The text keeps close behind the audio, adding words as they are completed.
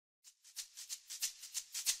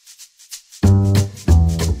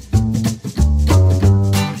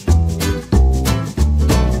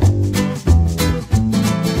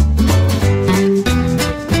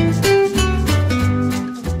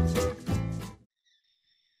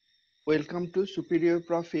Welcome to Superior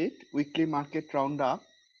Profit Weekly Market Roundup,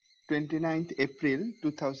 29th April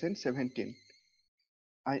 2017.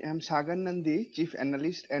 I am Sagan Nandi, Chief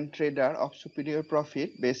Analyst and Trader of Superior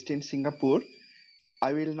Profit based in Singapore.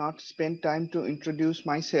 I will not spend time to introduce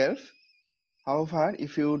myself. However,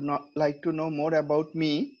 if you would not like to know more about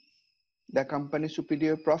me, the company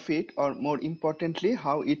Superior Profit, or more importantly,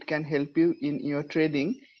 how it can help you in your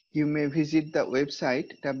trading, you may visit the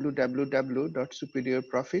website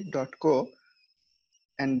www.superiorprofit.co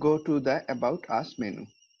and go to the About Us menu.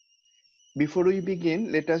 Before we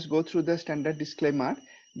begin, let us go through the standard disclaimer.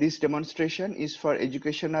 This demonstration is for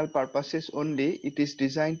educational purposes only. It is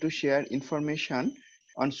designed to share information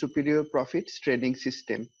on Superior Profit's trading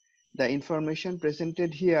system. The information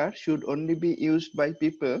presented here should only be used by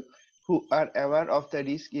people who are aware of the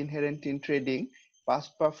risk inherent in trading.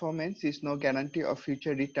 Past performance is no guarantee of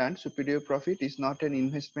future return. Superior Profit is not an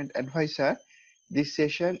investment advisor. This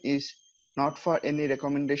session is not for any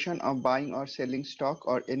recommendation of buying or selling stock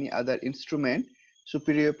or any other instrument.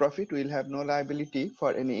 Superior Profit will have no liability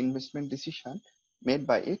for any investment decision made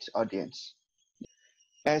by its audience.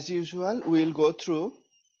 As usual, we will go through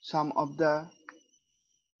some of the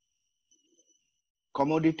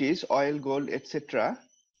commodities, oil, gold, etc.,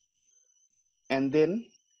 and then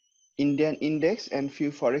Indian index and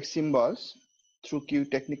few forex symbols through Q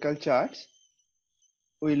technical charts.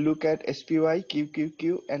 We will look at SPY,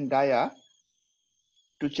 QQQ, and DIA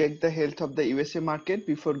to check the health of the USA market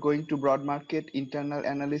before going to broad market internal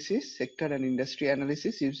analysis, sector and industry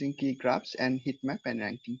analysis using key graphs and heat map and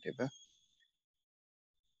ranking table.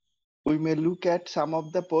 We may look at some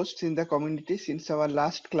of the posts in the community since our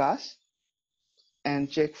last class and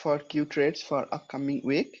check for Q trades for upcoming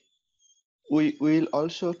week. We will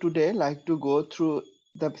also today like to go through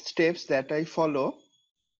the steps that I follow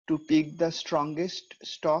to pick the strongest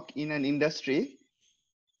stock in an industry.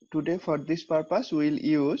 Today for this purpose we will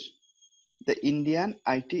use the Indian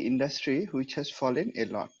IT industry, which has fallen a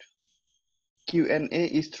lot. Q&A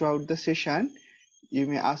is throughout the session. You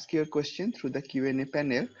may ask your question through the Q&A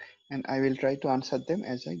panel and I will try to answer them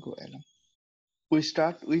as I go along. We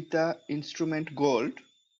start with the instrument gold.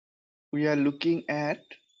 We are looking at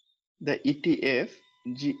the ETF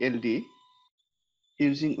GLD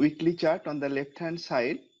using weekly chart on the left hand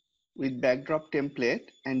side with backdrop template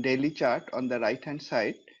and daily chart on the right hand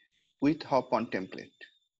side with hop on template.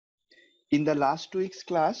 In the last week's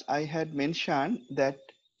class, I had mentioned that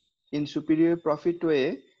in Superior Profit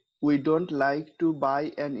way, we don't like to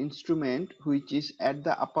buy an instrument which is at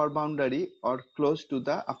the upper boundary or close to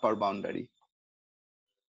the upper boundary.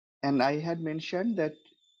 And I had mentioned that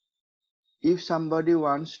if somebody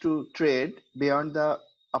wants to trade beyond the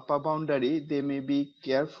upper boundary, they may be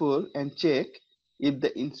careful and check if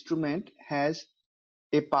the instrument has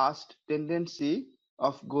a past tendency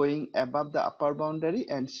of going above the upper boundary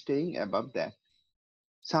and staying above that.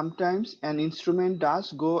 Sometimes an instrument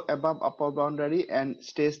does go above upper boundary and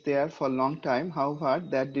stays there for a long time. However,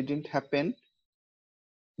 that didn't happen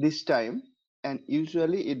this time and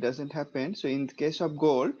usually it doesn't happen. So in the case of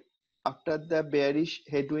gold, after the bearish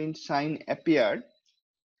headwind sign appeared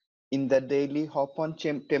in the daily hop on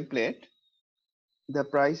template, the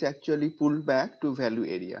price actually pulled back to value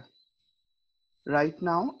area. Right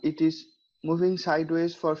now it is moving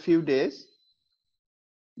sideways for a few days.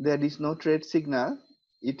 There is no trade signal.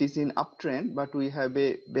 It is in uptrend, but we have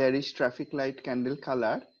a bearish traffic light candle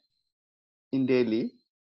color in daily.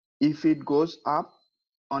 If it goes up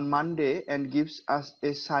on Monday and gives us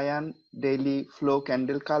a cyan daily flow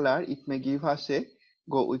candle color, it may give us a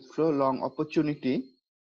go with flow long opportunity,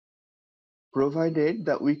 provided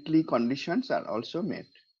the weekly conditions are also met.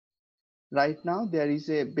 Right now there is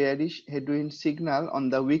a bearish headwind signal on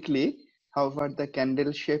the weekly. However, the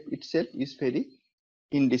candle shape itself is very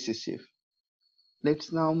indecisive.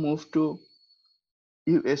 Let's now move to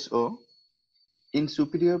USO. In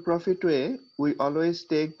Superior Profit way, we always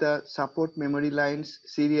take the support memory lines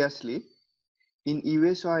seriously. In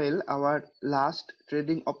US oil, our last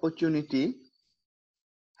trading opportunity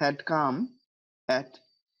had come at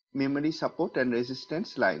memory support and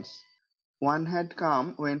resistance lines. One had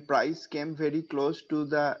come when price came very close to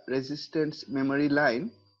the resistance memory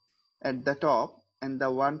line at the top, and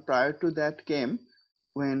the one prior to that came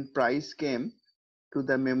when price came to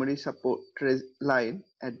the memory support line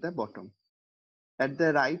at the bottom. At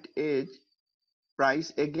the right edge,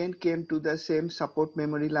 price again came to the same support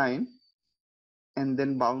memory line and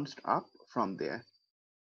then bounced up from there.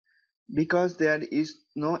 Because there is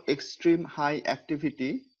no extreme high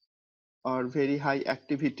activity or very high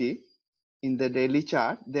activity in the daily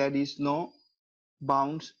chart, there is no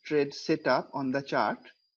bounce trade setup on the chart.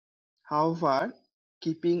 However,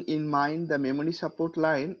 Keeping in mind the memory support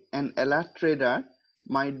line, an alert trader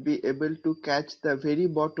might be able to catch the very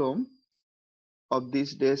bottom of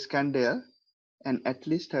this day's candle and at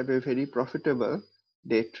least have a very profitable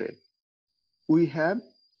day trade. We have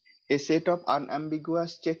a set of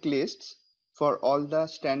unambiguous checklists for all the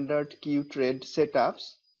standard Q trade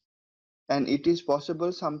setups, and it is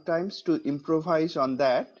possible sometimes to improvise on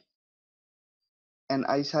that, and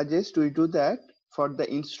I suggest we do that for the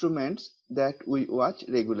instruments that we watch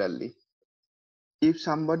regularly. If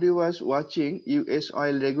somebody was watching US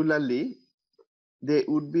oil regularly, they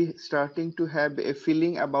would be starting to have a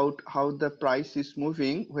feeling about how the price is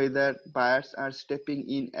moving, whether buyers are stepping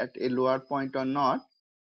in at a lower point or not.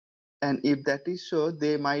 And if that is so,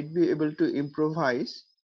 they might be able to improvise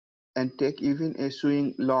and take even a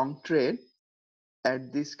swing long trade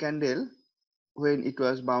at this candle when it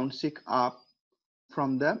was bouncing up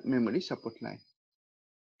from the memory support line.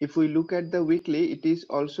 If we look at the weekly, it is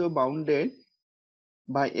also bounded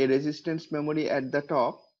by a resistance memory at the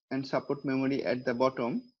top and support memory at the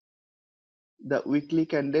bottom. The weekly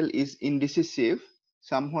candle is indecisive,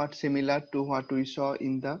 somewhat similar to what we saw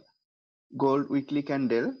in the gold weekly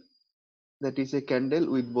candle, that is a candle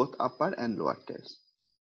with both upper and lower tails.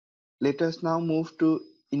 Let us now move to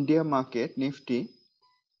India market Nifty.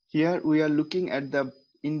 Here we are looking at the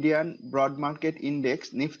Indian Broad Market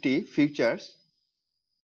Index Nifty futures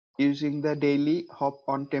using the daily hop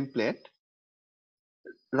on template.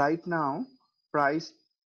 Right now, price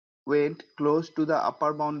went close to the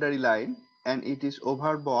upper boundary line and it is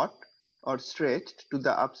overbought or stretched to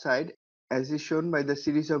the upside as is shown by the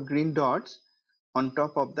series of green dots on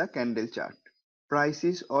top of the candle chart. Price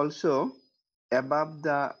is also above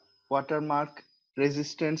the watermark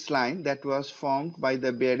resistance line that was formed by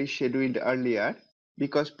the bearish headwind earlier.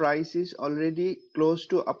 Because price is already close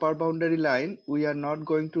to upper boundary line, we are not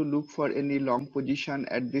going to look for any long position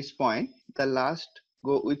at this point. The last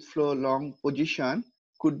go with flow long position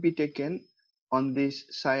could be taken on this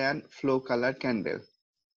cyan flow color candle.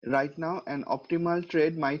 Right now, an optimal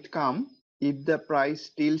trade might come if the price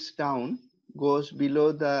tilts down, goes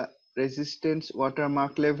below the resistance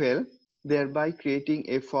watermark level, thereby creating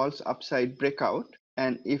a false upside breakout,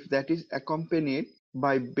 and if that is accompanied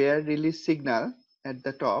by bear release signal at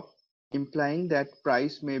the top, implying that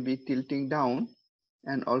price may be tilting down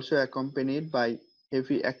and also accompanied by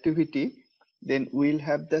heavy activity, then we'll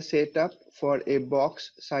have the setup for a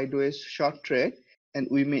box sideways short trade, and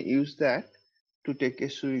we may use that to take a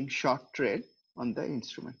swing short trade on the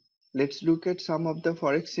instrument. Let's look at some of the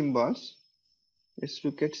forex symbols. Let's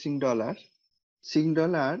look at Sing dollar. Sing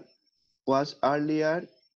dollar was earlier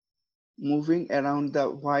moving around the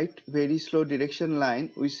white very slow direction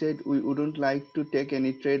line. We said we wouldn't like to take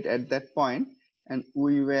any trade at that point, and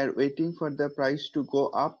we were waiting for the price to go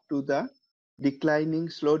up to the declining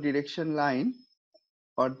slow direction line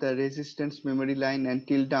or the resistance memory line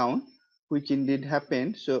until down, which indeed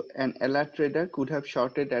happened. So an alert trader could have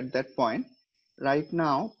shorted at that point. Right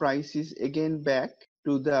now, price is again back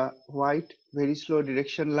to the white very slow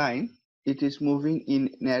direction line. It is moving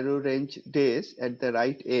in narrow range days at the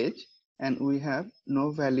right edge, and we have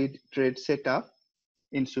no valid trade setup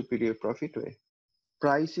in superior profit way.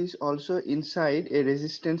 Price is also inside a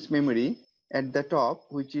resistance memory at the top,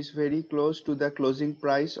 which is very close to the closing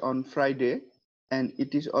price on Friday, and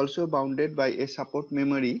it is also bounded by a support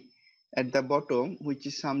memory at the bottom, which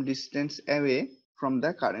is some distance away from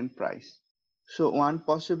the current price. So one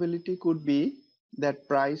possibility could be that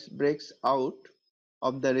price breaks out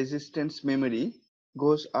of the resistance memory,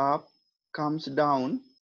 goes up, comes down,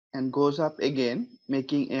 and goes up again,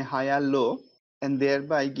 making a higher low, and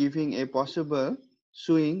thereby giving a possible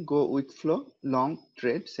swing go with flow long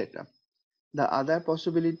trade setup. The other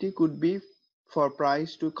possibility could be for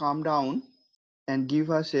price to come down and give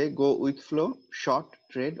us a go with flow short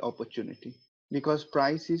trade opportunity, because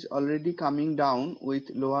price is already coming down with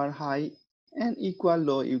lower high and equal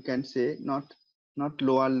low, you can say, not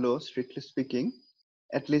lower low strictly speaking.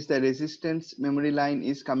 At least the resistance memory line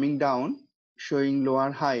is coming down, showing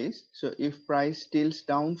lower highs. So if price tilts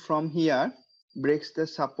down from here, breaks the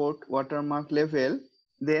support watermark level,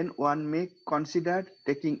 then one may consider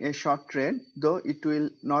taking a short trade, though it will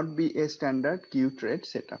not be a standard Q trade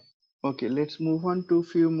setup. Okay, let's move on to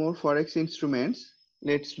few more forex instruments.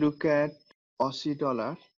 Let's look at Aussie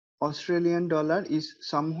dollar. Australian dollar is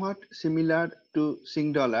somewhat similar to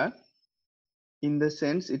Sing dollar in the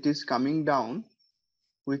sense it is coming down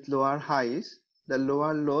with lower highs. The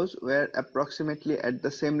lower lows were approximately at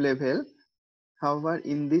the same level. However,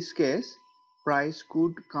 in this case, price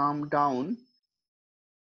could come down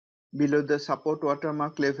below the support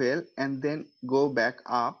watermark level and then go back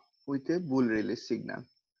up. with a bull release signal.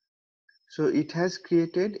 So it has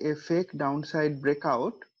created a fake downside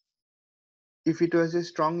breakout. If it was a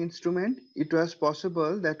strong instrument, it was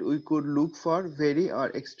possible that we could look for very or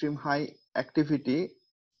extreme high activity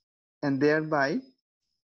and thereby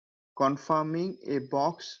confirming a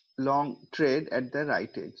box long trade at the right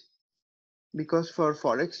edge. Because for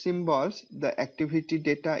forex symbols, the activity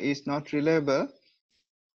data is not reliable,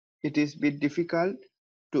 it is a bit difficult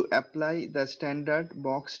to apply the standard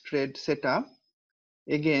box trade setup.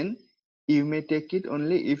 Again, you may take it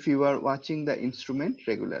only if you are watching the instrument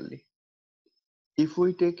regularly. If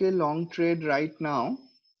we take a long trade right now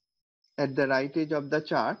at the right edge of the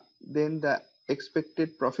chart, then the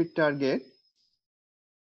expected profit target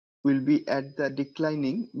will be at the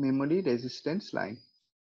declining memory resistance line.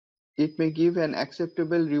 It may give an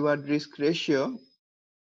acceptable reward risk ratio,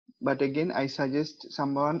 but again I suggest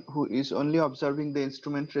someone who is only observing the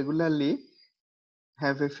instrument regularly,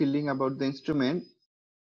 have a feeling about the instrument,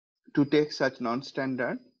 to take such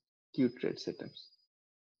non-standard Q trade setups.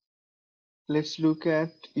 Let's look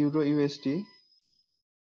at Euro USD.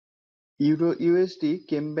 Euro USD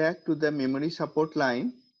came back to the memory support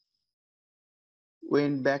line,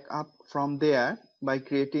 went back up from there by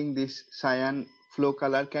creating this cyan flow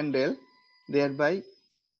color candle, thereby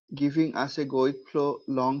giving us a go with flow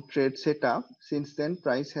long trade setup. Since then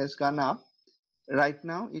price has gone up. Right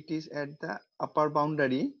now it is at the upper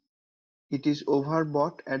boundary. It is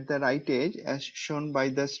overbought at the right edge as shown by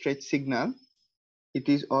the stretch signal. It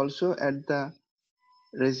is also at the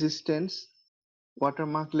resistance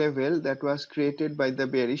watermark level that was created by the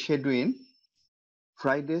bearish headwind.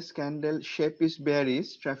 Friday's candle shape is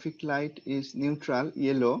bearish, traffic light is neutral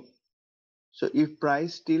yellow. So if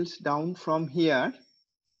price tilts down from here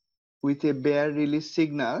with a bear release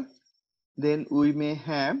signal, then we may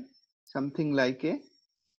have something like a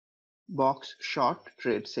box short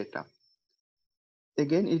trade setup.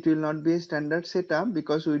 Again, it will not be a standard setup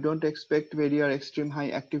because we don't expect very or extreme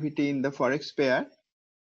high activity in the forex pair.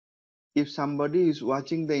 If somebody is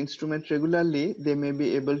watching the instrument regularly, they may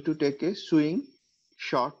be able to take a swing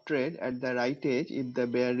short trade at the right edge if the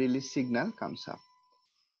bear release signal comes up.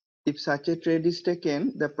 If such a trade is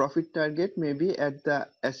taken, the profit target may be at the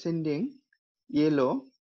ascending yellow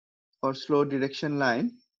or slow direction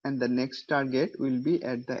line, and the next target will be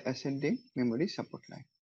at the ascending memory support line.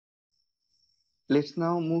 Let's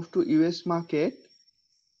now move to US market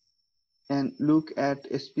and look at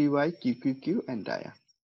SPY, QQQ and DIA.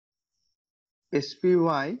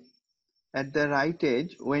 SPY at the right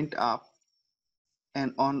edge went up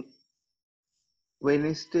and on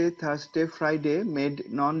Wednesday, Thursday, Friday made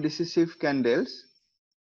non-decisive candles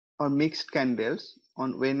or mixed candles.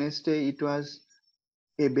 On Wednesday it was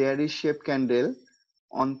a bearish shape candle,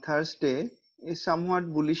 on Thursday a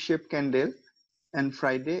somewhat bullish shape candle, and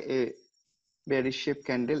Friday a bearish shape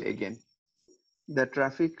candle again. The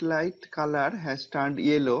traffic light color has turned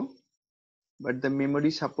yellow, but the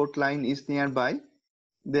memory support line is nearby.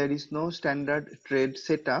 There is no standard trade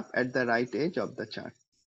setup at the right edge of the chart.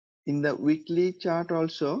 In the weekly chart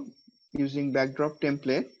also, using backdrop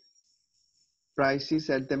template, price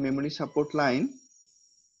is at the memory support line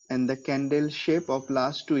and the candle shape of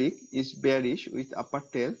last week is bearish with upper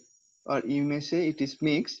tail, or you may say it is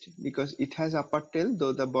mixed because it has upper tail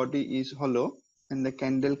though the body is hollow, and the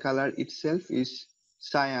candle color itself is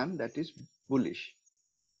cyan, that is bullish.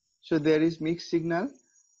 So there is mixed signal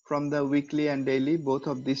from the weekly and daily, both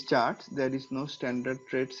of these charts. There is no standard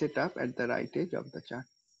trade setup at the right edge of the chart.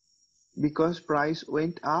 Because price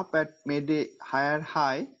went up and made a higher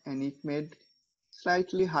high and it made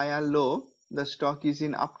slightly higher low, the stock is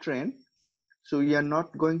in uptrend. So we are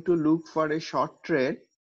not going to look for a short trade,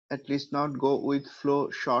 at least not go with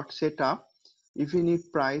flow short setup, even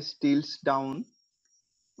if price tilts down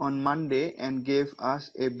on Monday and gave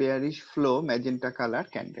us a bearish flow magenta color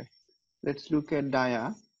candle. Let's look at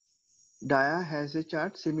DIA. DIA has a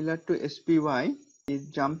chart similar to SPY.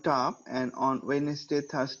 It jumped up and on Wednesday,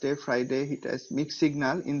 Thursday, Friday it has mixed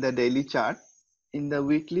signal in the daily chart. In the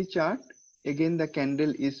weekly chart, again the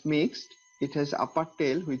candle is mixed. It has upper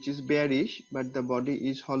tail which is bearish, but the body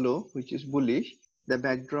is hollow which is bullish. The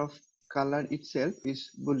backdrop color itself is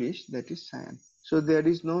bullish, that is cyan. So there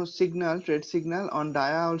is no signal, trade signal on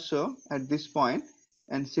DIA also at this point,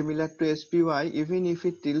 and similar to SPY, even if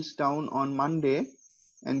it tilts down on Monday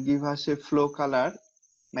and give us a flow color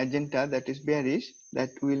magenta that is bearish, that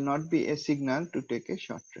will not be a signal to take a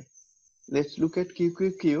short trade. Let's look at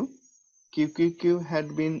QQQ. QQQ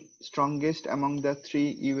had been strongest among the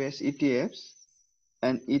three US ETFs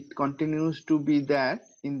and it continues to be that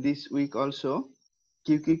in this week also.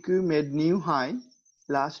 QQQ made new high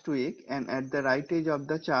last week, and at the right edge of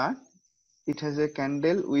the chart it has a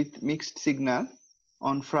candle with mixed signal.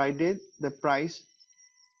 On Friday the price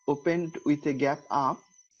opened with a gap up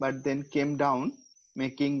but then came down,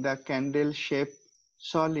 making the candle shape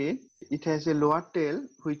solid. It has a lower tail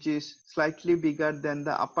which is slightly bigger than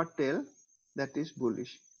the upper tail, that is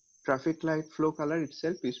bullish. Traffic light flow color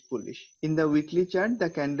itself is bullish. In the weekly chart, the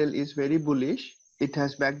candle is very bullish. It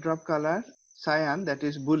has backdrop color cyan, that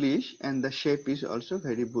is bullish, and the shape is also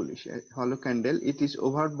very bullish. A hollow candle. It is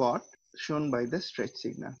overbought, shown by the stretch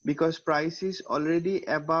signal. Because price is already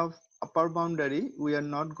above upper boundary, we are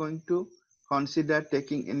not going to consider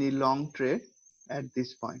taking any long trade at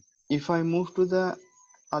this point. If I move to the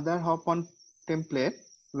other hop on template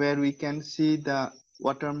where we can see the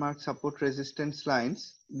watermark support resistance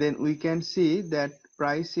lines, then we can see that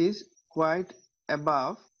price is quite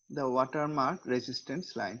above the watermark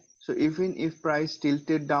resistance line. So even if price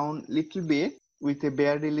tilted down little bit with a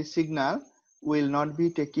bear release signal, we will not be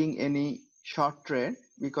taking any short trade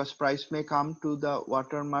because price may come to the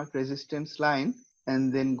watermark resistance line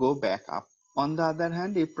and then go back up. On the other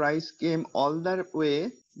hand, if price came all the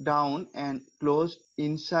way down and closed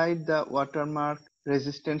inside the watermark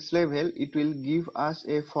resistance level, it will give us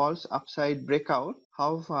a false upside breakout.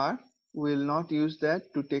 However, we will not use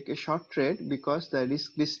that to take a short trade because the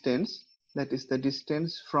risk distance, that is the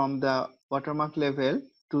distance from the watermark level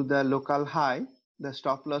to the local high, the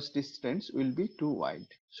stop loss distance will be too wide.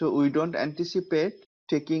 So we don't anticipate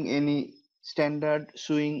taking any standard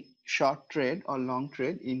swing short trade or long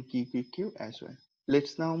trade in QQQ as well.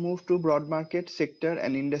 Let's now move to broad market sector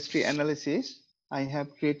and industry analysis. I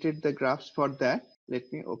have created the graphs for that. Let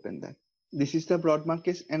me open that. This is the broad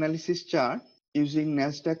market analysis chart using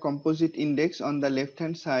Nasdaq Composite Index on the left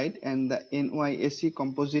hand side and the NYSE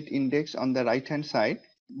Composite Index on the right hand side,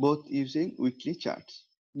 both using weekly charts.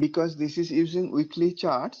 Because this is using weekly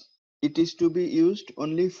charts, it is to be used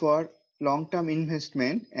only for long-term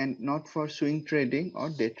investment and not for swing trading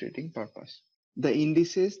or day trading purpose. The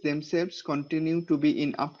indices themselves continue to be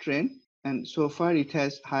in uptrend, and so far it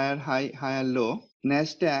has higher high, higher low.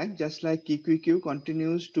 Nasdaq, just like QQQ,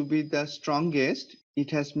 continues to be the strongest.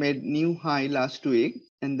 It has made new high last week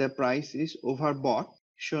and the price is overbought,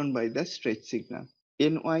 shown by the stretch signal.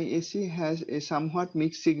 NYSE has a somewhat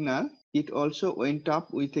mixed signal. It also went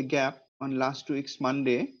up with a gap on last week's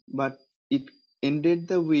Monday, but it ended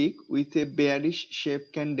the week with a bearish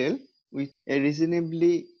shape candle with a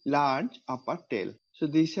reasonably large upper tail. So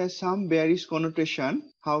this has some bearish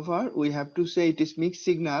connotation. However, we have to say it is mixed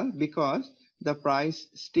signal because the price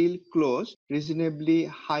still closed reasonably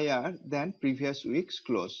higher than previous week's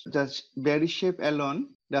close. The bearish shape alone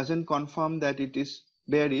doesn't confirm that it is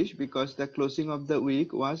bearish because the closing of the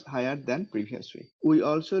week was higher than previous week. We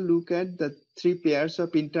also look at the three pairs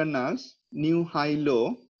of internals, new high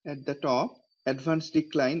low at the top, advanced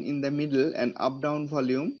decline in the middle, and up down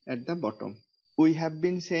volume at the bottom. We have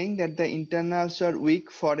been saying that the internals are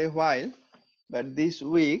weak for a while, but this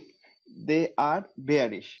week they are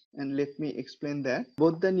bearish, and let me explain that.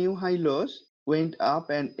 Both the new high lows went up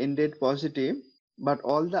and ended positive, but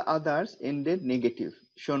all the others ended negative,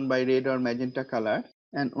 shown by red or magenta color,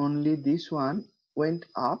 and only this one went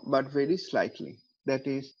up but very slightly, that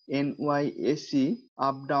is NYSE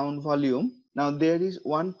up down volume. Now there is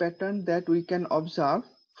one pattern that we can observe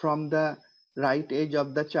from the right edge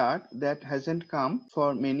of the chart that hasn't come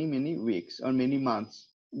for many weeks or many months.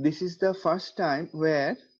 This is the first time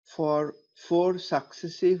where for 4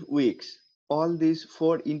 successive weeks all these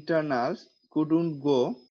 4 internals couldn't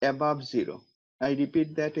go above 0. I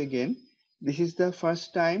repeat that again. This is the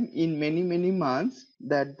first time in many months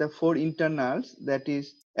that the 4 internals, that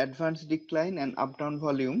is advanced decline and up down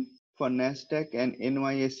volume for Nasdaq and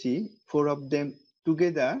NYSE, 4 of them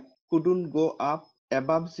together couldn't go up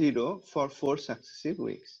above 0 for 4 successive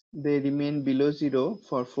weeks. They remain below 0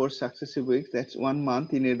 for 4 successive weeks. That's 1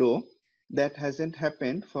 month in a row. That hasn't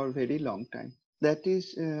happened for a very long time. That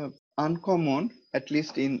is uncommon, at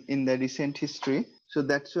least in the recent history. So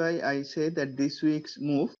that's why I say that this week's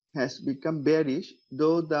move has become bearish,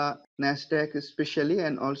 though the Nasdaq especially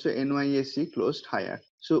and also NYSE closed higher.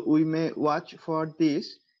 So we may watch for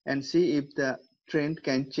this and see if the trend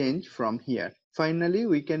can change from here. Finally,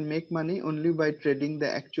 we can make money only by trading the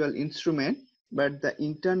actual instrument, but the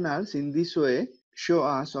internals in this way show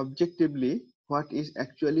us objectively what is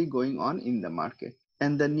actually going on in the market.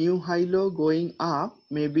 And the new high low going up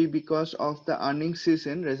may be because of the earnings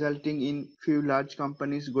season, resulting in few large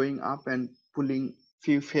companies going up and pulling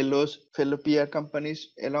few fellow peer companies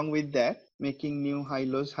along with that, making new high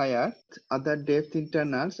lows higher. Other depth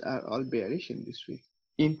internals are all bearish in this week.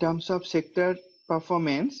 In terms of sector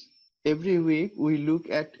performance, Every week we look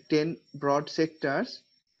at 10 broad sectors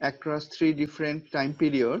across 3 different time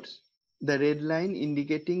periods. The red line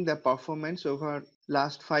indicating the performance over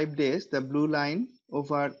last 5 days, the blue line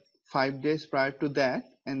over 5 days prior to that,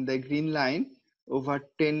 and the green line over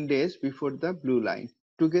 10 days before the blue line.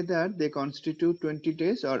 Together they constitute 20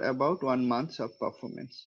 days or about 1 month of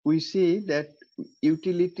performance. We see that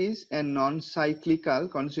utilities and non-cyclical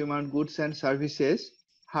consumer goods and services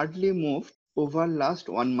hardly moved over last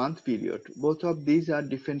 1 month period. Both of these are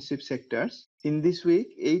defensive sectors. In this week,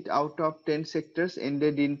 8 out of 10 sectors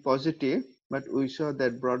ended in positive, but we saw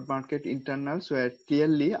that broad market internals were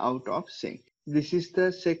clearly out of sync. This is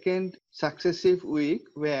the second successive week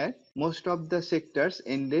where most of the sectors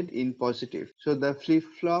ended in positive. So the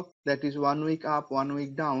flip-flop, that is 1 week up, 1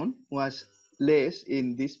 week down, was less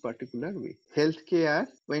in this particular week. Healthcare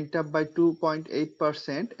went up by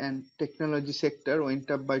 2.8% and technology sector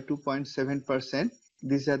went up by 2.7%.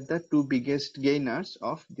 These are the two biggest gainers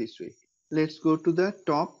of this week. Let's go to the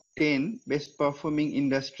top 10 best performing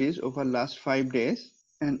industries over last 5 days,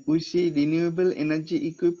 and we see renewable energy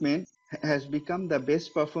equipment has become the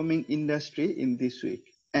best performing industry in this week.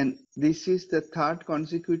 And this is the third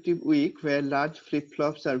consecutive week where large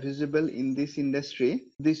flip-flops are visible in this industry.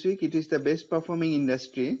 This week it is the best performing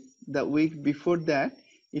industry. The week before that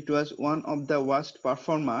it was one of the worst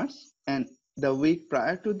performers, and the week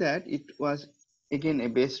prior to that it was again a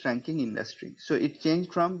best ranking industry. So it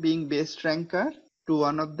changed from being best ranker to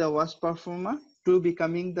one of the worst performer to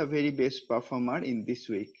becoming the very best performer in this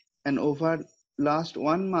week. And over last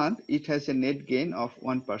 1 month, it has a net gain of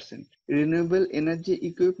 1%. Renewable energy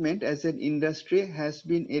equipment as an industry has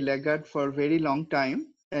been a laggard for a very long time,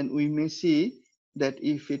 and we may see that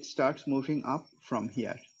if it starts moving up from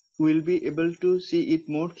here, we'll be able to see it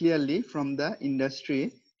more clearly from the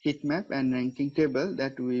industry heat map and ranking table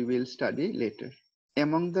that we will study later.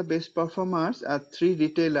 Among the best performers are 3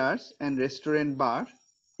 retailers and restaurant bar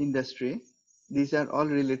industry. These are all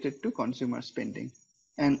related to consumer spending.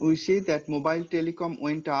 And we see that mobile telecom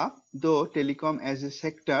went up, though telecom as a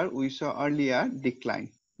sector we saw earlier declined.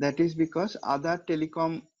 That is because other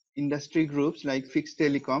telecom industry groups like fixed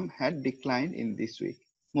telecom had declined in this week.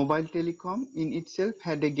 Mobile telecom in itself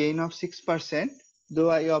had a gain of 6%,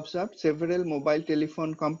 though I observed several mobile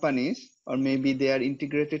telephone companies, or maybe they are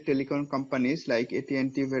integrated telecom companies like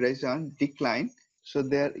AT&T, Verizon, decline. So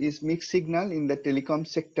there is mixed signal in the telecom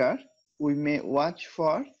sector. We may watch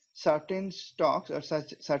for certain stocks or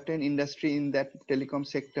certain industry in that telecom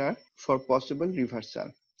sector for possible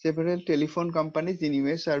reversal. Several telephone companies in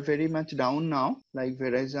US are very much down now, like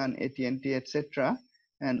Verizon, AT&T, etc.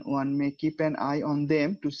 And one may keep an eye on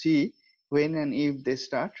them to see when and if they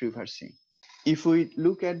start reversing. If we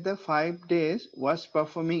look at the 5 days worst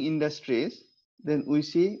performing industries, then we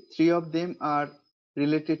see 3 of them are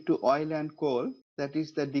related to oil and coal. That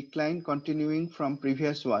is the decline continuing from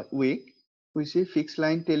previous week. We see fixed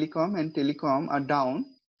line telecom and telecom are down.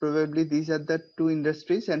 Probably these are the 2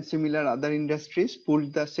 industries, and similar other industries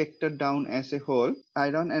pulled the sector down as a whole.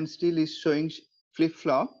 Iron and steel is showing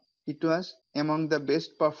flip-flop. It was among the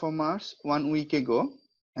best performers 1 week ago,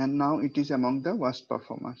 and now it is among the worst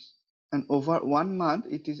performers. And over 1 month,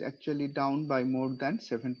 it is actually down by more than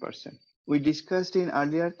 7%. We discussed in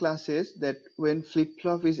earlier classes that when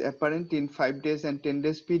flip-flop is apparent in 5 days and 10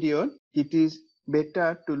 days period, it is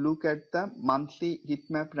better to look at the monthly heat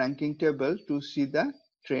map ranking table to see the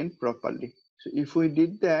trend properly. So if we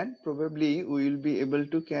did that, probably we will be able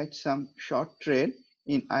to catch some short trade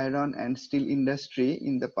in iron and steel industry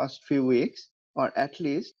in the past few weeks, or at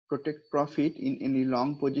least protect profit in any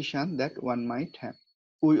long position that one might have.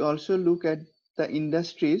 We also look at the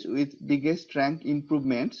industries with biggest rank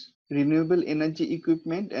improvements. Renewable energy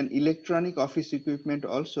equipment and electronic office equipment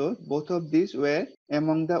also, both of these were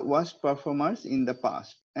among the worst performers in the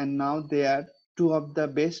past, and now they are 2 of the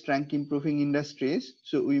best rank improving industries.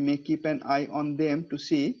 So we may keep an eye on them to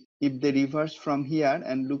see if they reverse from here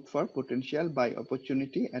and look for potential buy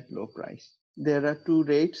opportunity at low price. There are 2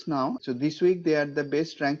 rates now. So this week they are the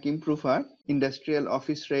best rank improver, industrial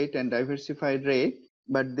office rate and diversified rate,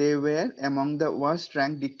 but they were among the worst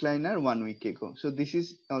rank decliner 1 week ago. So this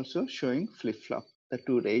is also showing flip-flop, the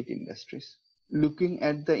 2 rate industries. Looking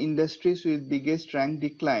at the industries with biggest rank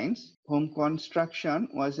declines, home construction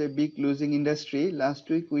was a big losing industry. Last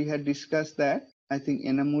week we had discussed that. I think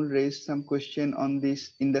Enamul raised some question on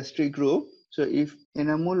this industry group. So if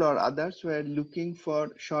Enamul or others were looking for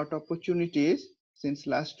short opportunities since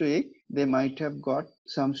last week, they might have got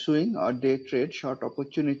some swing or day trade short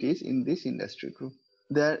opportunities in this industry group.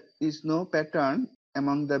 There is no pattern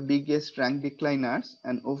among the biggest rank decliners,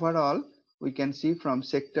 and overall we can see from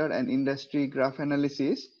sector and industry graph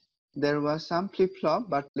analysis There was some flip-flop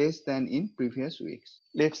but less than in previous weeks.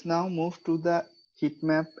 Let's now move to the heat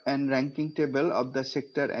map and ranking table of the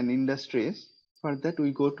sector and industries. For that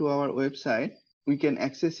we go to our website. We can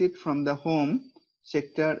access it from the home,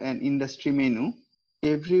 sector and industry menu.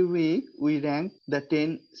 Every week we rank the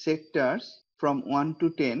 10 sectors from 1 to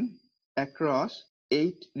 10 across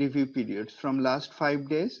 8 review periods from last 5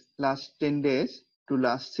 days, last 10 days to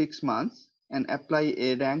last 6 months, and apply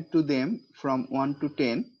a rank to them from 1 to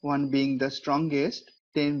 10, 1 being the strongest,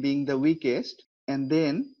 10 being the weakest, and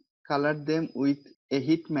then color them with a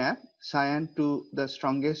heat map, cyan to the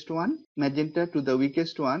strongest one, magenta to the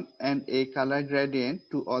weakest one, and a color gradient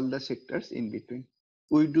to all the sectors in between.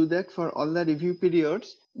 We do that for all the review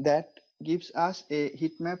periods. That gives us a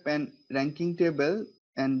heat map and ranking table,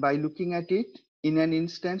 and by looking at it, in an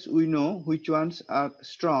instance we know which ones are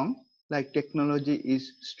strong. Like technology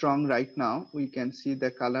is strong right now, we can see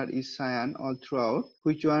the color is cyan all throughout.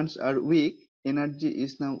 Which ones are weak? Energy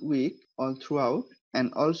is now weak all throughout.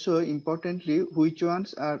 And also importantly, which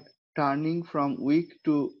ones are turning from weak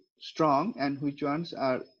to strong and which ones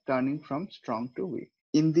are turning from strong to weak.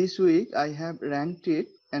 In this week, I have ranked it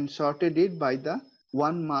and sorted it by the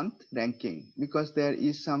 1 month ranking because there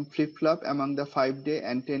is some flip-flop among the 5-day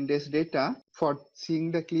and 10 days data. For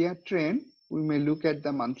seeing the clear trend, we may look at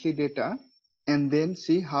the monthly data and then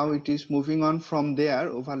see how it is moving on from there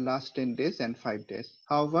over last 10 days and 5 days.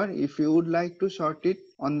 However, if you would like to sort it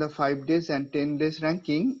on the 5 days and 10 days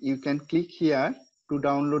ranking, you can click here to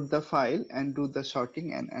download the file and do the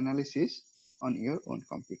sorting and analysis on your own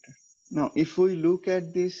computer. Now, if we look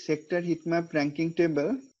at this sector heat map ranking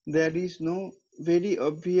table, there is no very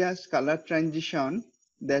obvious color transition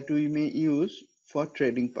that we may use for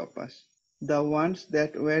trading purpose. The ones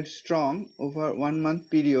that were strong over 1 month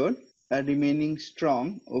period are remaining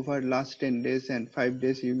strong over last 10 days and 5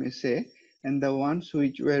 days, you may say, and the ones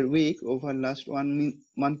which were weak over last 1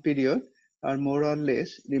 month period are more or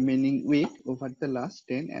less remaining weak over the last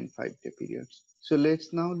 10 and 5-day periods. So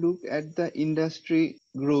let's now look at the industry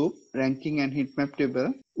group ranking and heat map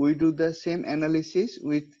table. We do the same analysis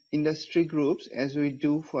with industry groups as we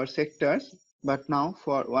do for sectors, but now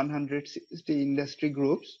for 160 industry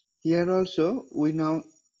groups. Here also we now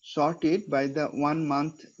sort it by the 1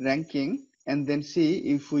 month ranking and then see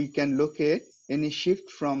if we can locate any shift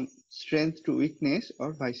from strength to weakness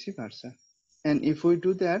or vice versa. And if we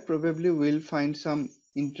do that, probably we'll find some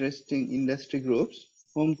interesting industry groups.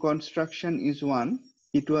 Home construction is one.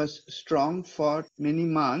 It was strong for many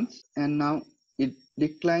months and now it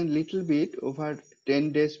declined little bit over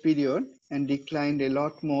 10 days period and declined a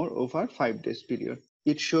lot more over 5 days period.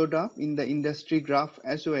 It showed up in the industry graph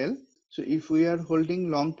as well. So if we are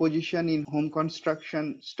holding long position in home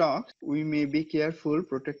construction stocks, we may be careful,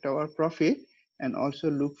 protect our profit, and also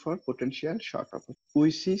look for potential short opportunity.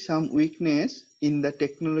 We see some weakness in the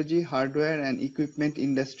technology, hardware, and equipment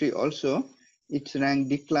industry also. Its rank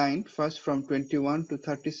declined first from 21 to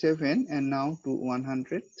 37 and now to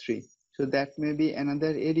 103. So that may be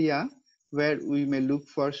another area where we may look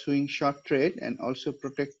for swing short trade and also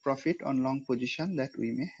protect profit on long position that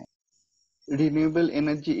we may have. Renewable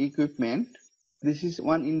energy equipment. This is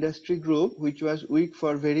one industry group which was weak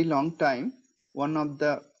for a very long time. One of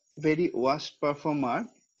the very worst performer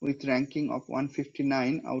with ranking of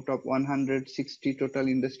 159 out of 160 total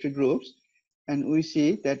industry groups. And we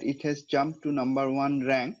see that it has jumped to number 1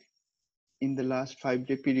 rank in the last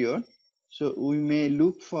 5-day period. So we may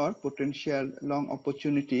look for potential long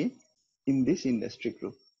opportunity in this industry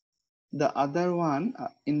group. The other one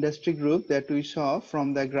industry group that we saw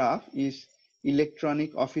from the graph is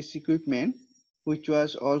electronic office equipment, which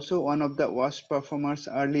was also one of the worst performers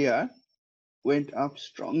earlier, went up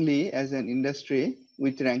strongly as an industry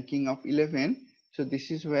with ranking of 11. So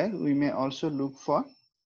this is where we may also look for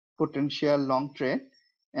potential long trade.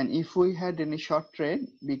 And if we had any short trade,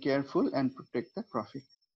 be careful and protect the profit.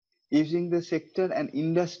 Using the sector and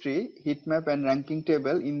industry heat map and ranking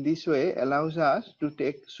table in this way allows us to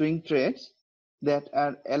take swing trades that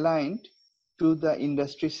are aligned to the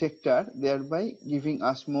industry sector, thereby giving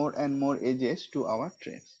us more and more edges to our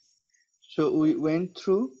trades. So we went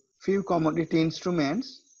through few commodity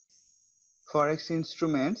instruments, forex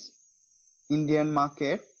instruments, Indian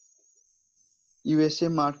market, USA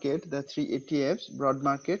market, the 3 ETFs, broad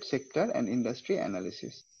market, sector and industry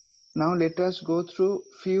analysis. Now let us go through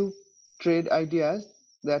few trade ideas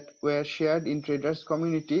that were shared in traders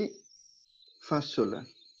community. First, solar.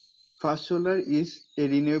 First Solar is a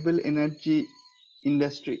renewable energy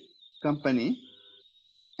industry company,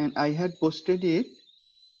 and I had posted it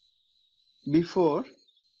before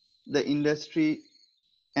the industry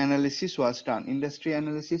analysis was done. Industry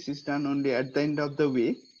analysis is done only at the end of the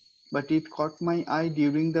week. but it caught my eye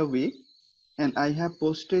during the week, and I have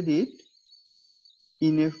posted it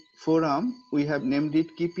in a forum. We have named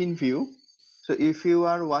it Keep in View. So if you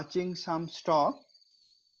are watching some stock,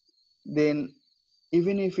 then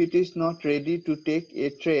even if it is not ready to take a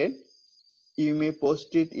trade, you may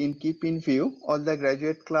post it in Keep in View. All the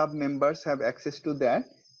graduate club members have access to that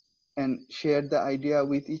and share the idea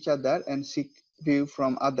with each other and seek view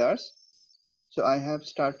from others. So I have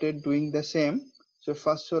started doing the same. So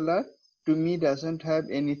First Solar to me doesn't have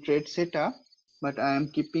any trade setup, but I am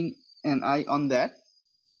keeping an eye on that.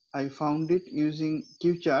 I found it using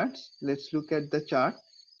Q charts. Let's look at the chart.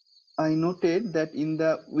 I noted that in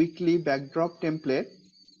the weekly backdrop template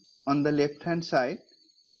on the left hand side,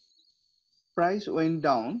 price went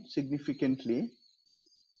down significantly,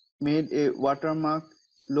 made a watermark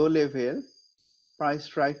low level. Price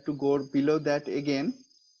tried to go below that again,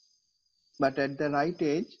 but at the right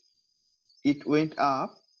edge, it went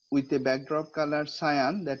up with a backdrop color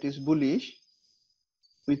cyan, that is bullish,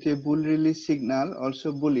 with a bull release signal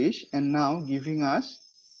also bullish, and now giving us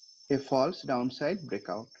a false downside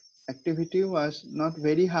breakout. Activity was not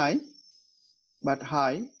very high, but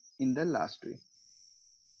high in the last week.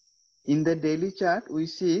 In the daily chart, we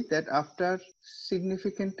see that after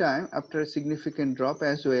significant time, after a significant drop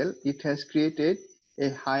as well, it has created a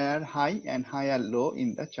higher high and higher low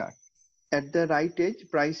in the chart. At the right edge,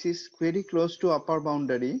 price is very close to upper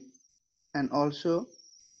boundary and also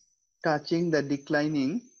touching the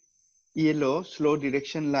declining yellow slow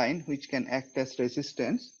direction line, which can act as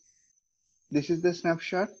resistance. This is the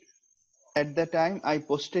snapshot. At the time I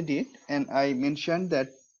posted it, and I mentioned that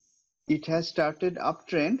it has started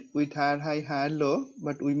uptrend with higher high, higher low,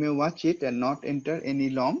 but we may watch it and not enter any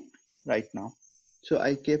long right now. So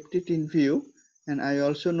I kept it in view, and I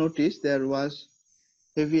also noticed there was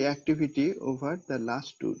heavy activity over the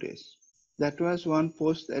last 2 days. That was one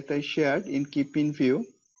post that I shared in Keep in View.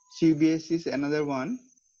 CBS is another one.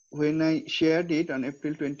 When I shared it on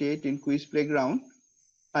April 28 in Quiz Playground,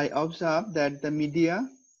 I observed that the media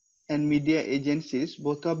and media agencies,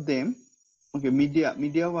 both of them,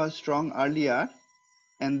 media was strong earlier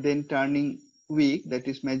and then turning weak, that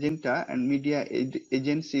is magenta, and media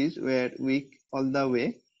agencies were weak all the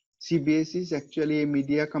way. CBS is actually a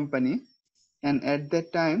media company, and at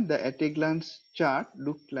that time the at a glance chart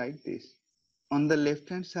looked like this. On the left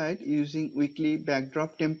hand side, using weekly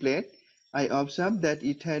backdrop template, I observed that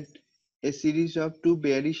it had a series of 2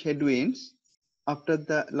 bearish headwinds. After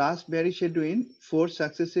the last bearish headwind, 4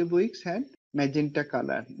 successive weeks had magenta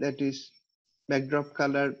color, that is backdrop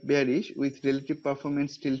color bearish with relative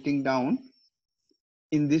performance tilting down.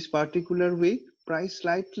 In this particular week, price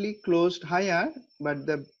slightly closed higher, but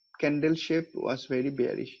the candle shape was very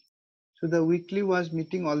bearish. So the weekly was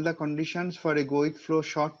meeting all the conditions for a go with flow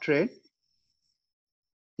short trade.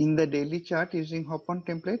 In the daily chart using hop-on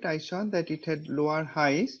template, I saw that it had lower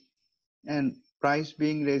highs and price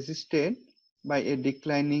being resisted by a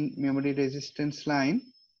declining memory resistance line.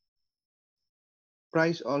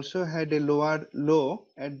 Price also had a lower low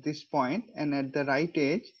at this point, and at the right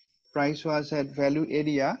edge, price was at value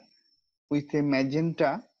area with a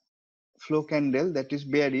magenta flow candle, that is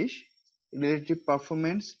bearish, relative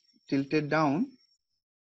performance tilted down.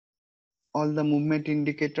 All the movement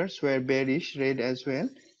indicators were bearish, red as well.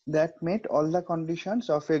 That met all the conditions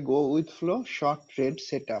of a go with flow short trade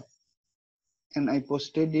setup, and I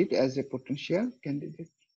posted it as a potential candidate.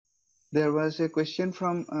 There was a question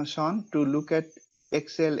from Sean to look at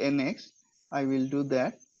XLNX. I will do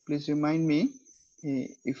that. Please remind me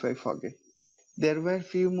if I forget. There were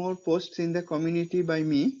few more posts in the community by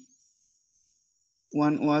me.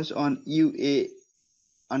 One was on UA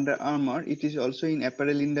Under Armour. It is also in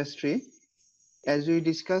apparel industry. As we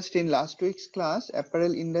discussed in last week's class,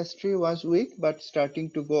 apparel industry was weak but starting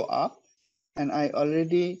to go up, and I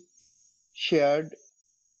already shared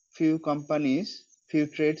few companies, few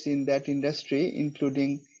trades in that industry,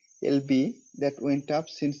 including LB, that went up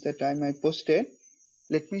since the time I posted.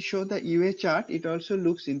 Let me show the UA chart. It also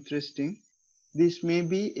looks interesting. This may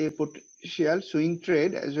be a potential swing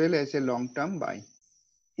trade as well as a long-term buy.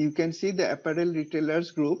 You can see the apparel retailers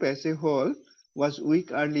group as a whole was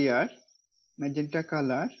weak earlier, magenta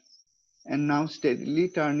color, and now steadily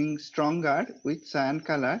turning stronger with cyan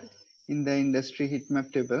color in the industry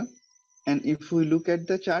heatmap table. And if we look at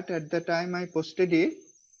the chart at the time I posted it,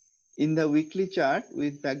 in the weekly chart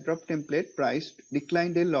with backdrop template, price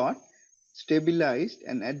declined a lot, stabilized,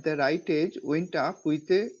 and at the right edge went up with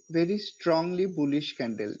a very strongly bullish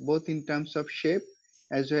candle, both in terms of shape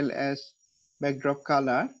as well as backdrop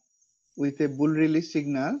color, with a bull release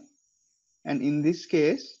signal, and in this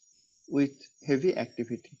case with heavy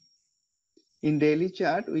activity. In daily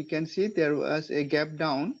chart, we can see there was a gap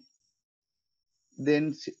down.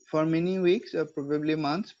 Then for many weeks or probably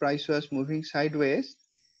months, price was moving sideways.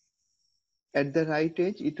 At the right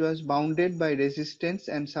edge, it was bounded by resistance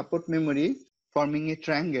and support memory, forming a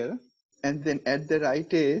triangle. And then at the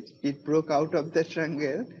right edge, it broke out of the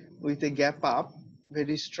triangle with a gap up,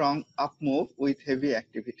 very strong up move with heavy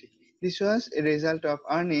activity. This was a result of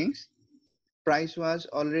earnings. Price was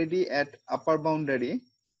already at upper boundary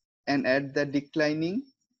and at the declining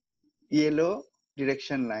yellow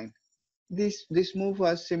direction line. This move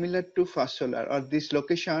was similar to first solar, or this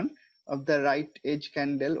location of the right edge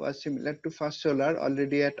candle was similar to first solar,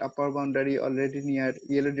 already at upper boundary, already near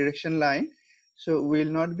yellow direction line. So we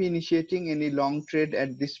will not be initiating any long trade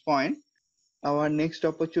at this point. Our next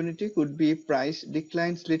opportunity could be price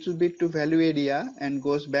declines little bit to value area and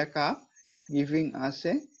goes back up, giving us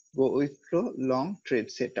a go with flow long trade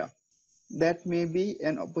setup. That may be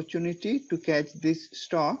an opportunity to catch this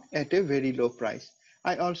stock at a very low price.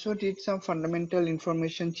 I also did some fundamental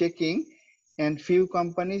information checking, and few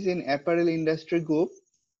companies in apparel industry group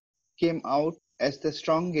came out as the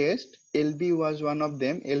strongest. LB was one of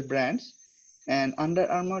them, L Brands, and Under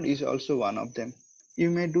Armour is also one of them. You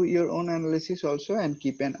may do your own analysis also and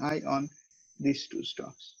keep an eye on these two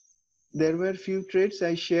stocks. There were few trades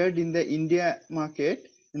I shared in the India market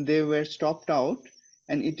and they were stopped out,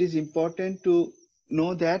 and it is important to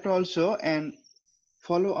know that also and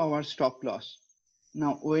follow our stop loss.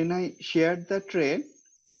 Now when I shared the trade,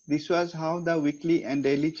 this was how the weekly and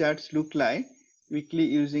daily charts look like. Weekly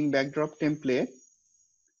using backdrop template,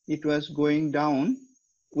 it was going down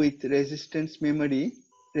with resistance memory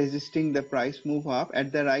resisting the price move up.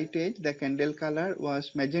 At the right edge, the candle color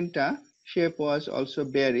was magenta, shape was also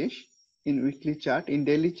bearish in weekly chart. In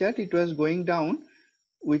daily chart, it was going down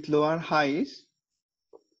with lower highs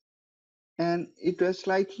and it was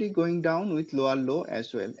slightly going down with lower low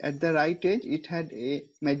as well. At the right edge, it had a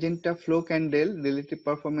magenta flow candle, relative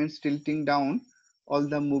performance tilting down, all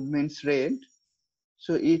the movements red.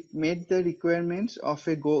 So it made the requirements of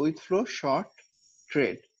a go with flow short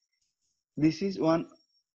trade. This is one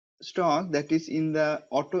stock that is in the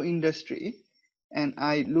auto industry, and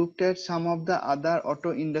I looked at some of the other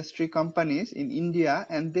auto industry companies in India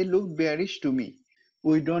and they look bearish to me.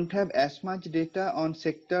 We don't have as much data on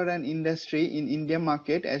sector and industry in India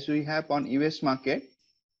market as we have on US market,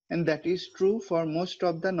 and that is true for most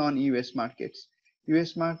of the non-US markets.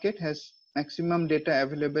 US market has maximum data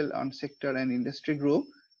available on sector and industry group.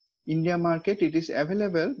 India market, it is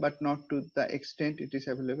available, but not to the extent it is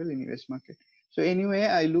available in US market. So anyway,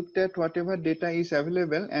 I looked at whatever data is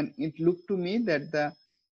available and it looked to me that the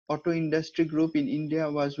auto industry group in India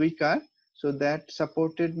was weaker. So that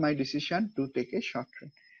supported my decision to take a short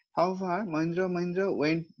trade. However, Mahindra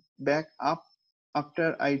went back up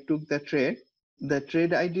after I took the trade. The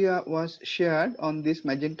trade idea was shared on this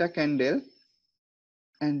magenta candle,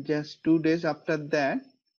 and just 2 days after that,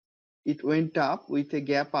 it went up with a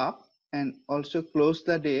gap up and also closed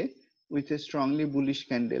the day with a strongly bullish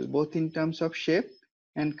candle, both in terms of shape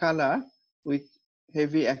and color with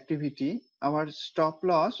heavy activity. Our stop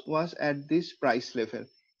loss was at this price level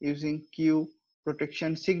using Q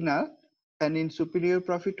protection signal, and in superior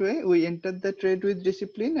profit way, we entered the trade with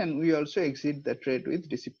discipline and we also exit the trade with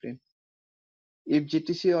discipline. If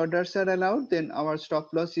GTC orders are allowed, then our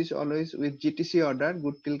stop loss is always with GTC order,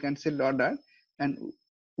 good till cancelled order, and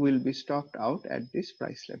will be stopped out at this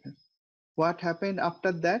price level. What happened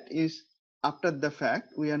after that is after the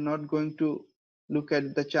fact. We are not going to look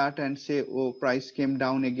at the chart and say, oh, price came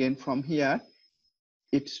down again from here.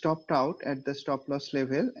 It stopped out at the stop loss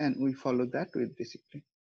level and we follow that with discipline.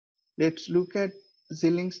 Let's look at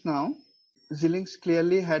Xilinx now. Xilinx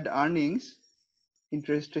clearly had earnings. In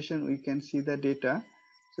registration, we can see the data.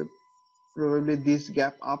 So probably this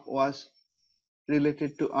gap up was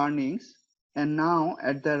related to earnings. And now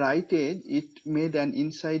at the right edge, it made an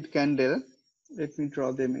inside candle. Let me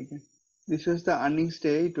draw them again. This was the earnings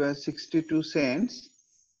day. It was 62 cents,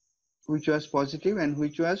 which was positive and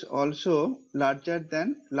which was also larger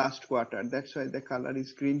than last quarter. That's why the color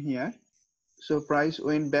is green here. So price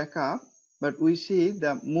went back up, but we see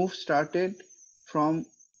the move started from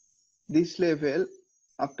this level.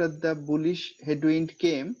 After the bullish headwind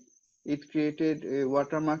came, it created a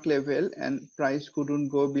watermark level and price couldn't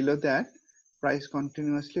go below that. Price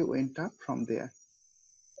continuously went up from there.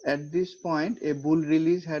 At this point, a bull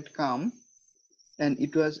release had come and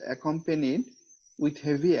it was accompanied with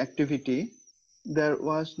heavy activity. There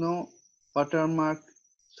was no watermark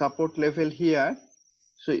support level here,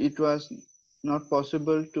 so it was not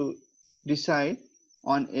possible to decide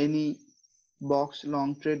on any box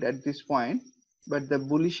long trade at this point. but the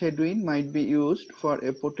bullish headwind might be used for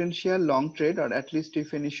a potential long trade, or at least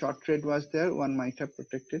if any short trade was there, one might have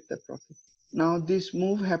protected the profit. Now this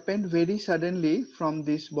move happened very suddenly from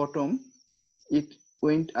this bottom. It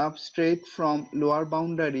went up straight from lower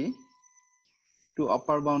boundary to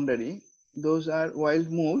upper boundary. Those are wild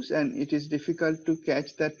moves, and it is difficult to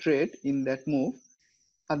catch the trade in that move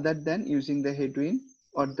other than using the headwind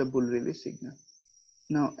or the bull release signal.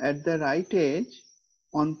 Now at the right edge,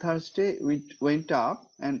 on Thursday it went up,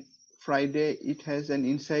 and Friday it has an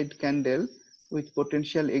inside candle with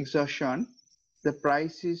potential exhaustion. The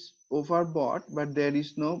price is overbought, but there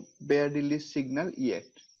is no bear release signal yet.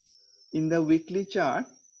 In the weekly chart,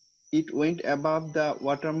 it went above the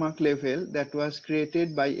watermark level that was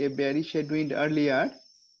created by a bearish headwind earlier.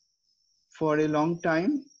 For a long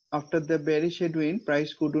time after the bearish headwind,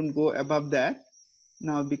 price couldn't go above that.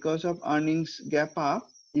 Now because of earnings gap up,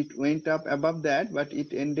 it went up above that, but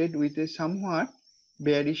it ended with a somewhat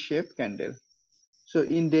bearish shaped candle. So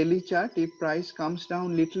in daily chart, if price comes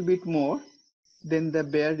down little bit more, then the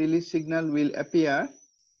bear release signal will appear,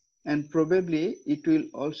 and probably it will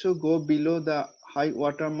also go below the high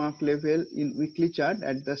watermark level in weekly chart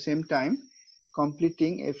at the same time,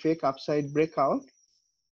 completing a fake upside breakout.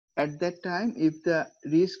 At that time, if the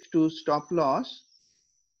risk to stop loss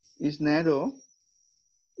is narrow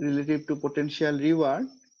relative to potential reward,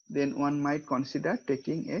 then one might consider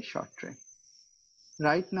taking a short trade.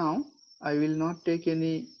 Right now, I will not take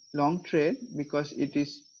any long trade because it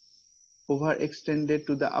is overextended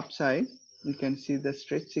to the upside. You can see the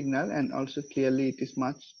stretch signal, and also clearly it is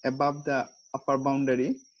much above the upper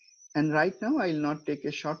boundary. And right now I will not take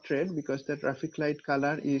a short trade because the traffic light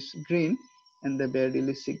color is green and the bear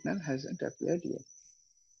release signal hasn't appeared yet.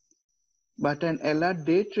 But an alert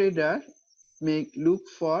day trader may look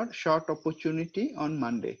for short opportunity on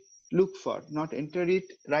Monday. Look for, not enter it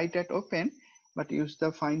right at open, but use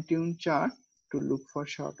the fine-tuned chart to look for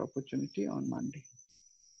short opportunity on Monday.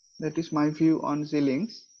 That is my view on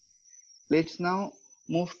Xilinx. Let's now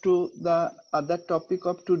move to the other topic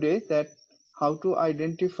of today, that how to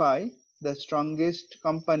identify the strongest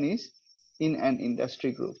companies in an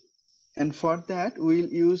industry group. And for that, we'll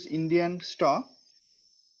use Indian stock.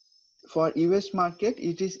 For US market,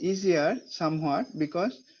 it is easier somewhat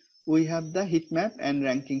because we have the heat map and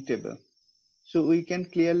ranking table. So we can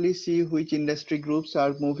clearly see which industry groups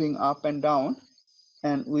are moving up and down,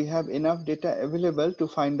 and we have enough data available to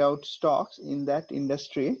find out stocks in that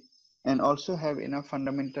industry, and also have enough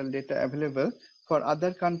fundamental data available. For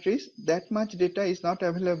other countries, that much data is not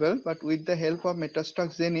available, but with the help of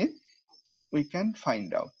Metastock Zenith, we can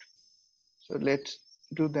find out. So let's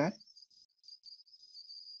do that.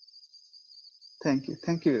 Thank you.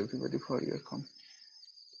 Thank you everybody for your comment.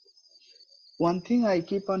 One thing I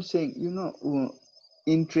keep on saying,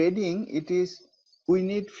 in trading, we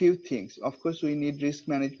need few things. Of course, we need risk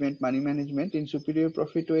management, money management. In Superior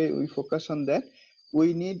Profit Way, we focus on that.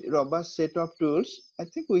 We need robust set of tools. I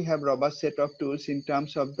think we have robust set of tools in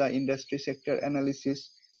terms of the industry sector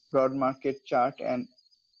analysis, broad market chart, and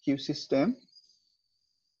Q system.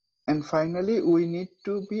 And finally, we need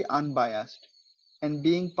to be unbiased. And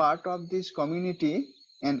being part of this community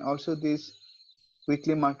and also this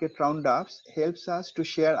weekly market roundups helps us to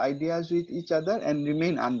share ideas with each other and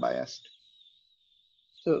remain unbiased.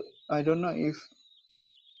 So I don't know if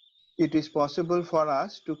it is possible for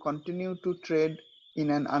us to continue to trade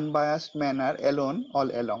in an unbiased manner alone all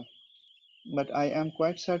along. But I am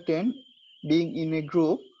quite certain being in a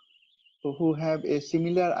group who have a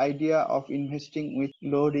similar idea of investing with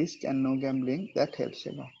low risk and no gambling, that helps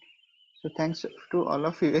a lot. So thanks to all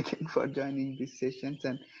of you again for joining these sessions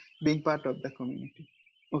and being part of the community.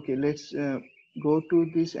 Okay, let's go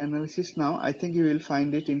to this analysis now. I think you will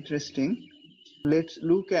find it interesting. Let's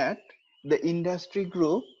look at the industry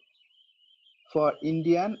group for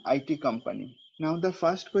Indian IT company. Now the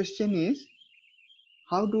first question is,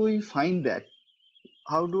 how do we find that?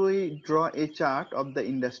 How do we draw a chart of the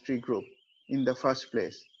industry group in the first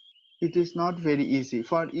place? It is not very easy.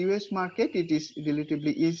 For US market, it is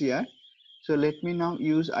relatively easier. So let me now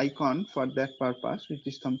use icon for that purpose, which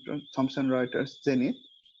is Thomson Reuters Zenith.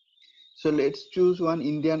 So let's choose one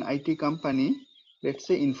Indian IT company, let's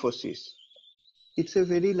say Infosys. It's a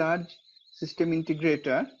very large system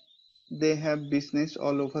integrator. They have business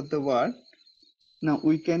all over the world. Now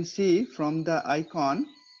we can see from the icon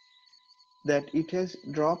that it has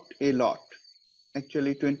dropped a lot,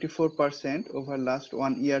 actually 24% over last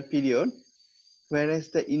 1 year period, whereas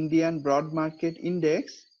the Indian broad market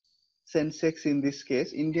index, Sensex in this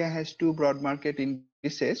case, India has two broad market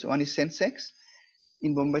indices. One is Sensex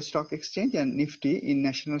in Bombay Stock Exchange and Nifty in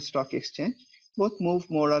National Stock Exchange. Both move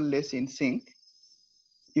more or less in sync.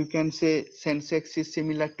 You can say Sensex is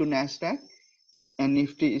similar to Nasdaq and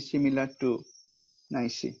Nifty is similar to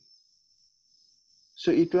NYSE.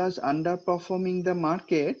 So it was underperforming the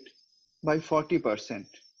market by 40%.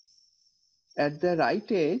 At the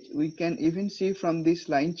right edge, we can even see from this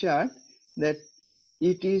line chart that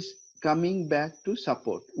it is coming back to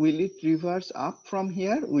support. Will it reverse up from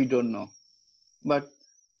here? We don't know. But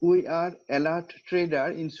we are alert trader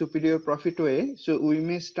in superior profit way, so we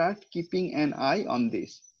may start keeping an eye on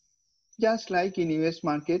this. Just like in US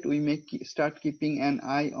market, we may start keeping an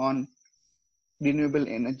eye on renewable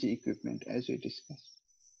energy equipment as we discussed.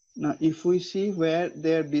 Now, if we see where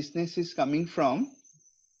their business is coming from,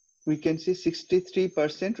 we can see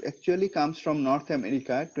 63% actually comes from North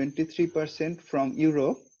America, 23% from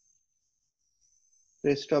Europe,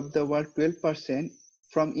 rest of the world 12%.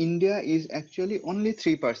 From India is actually only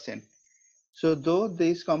 3%. So though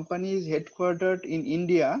this company is headquartered in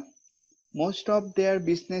India, most of their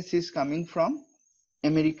business is coming from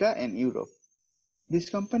America and Europe. This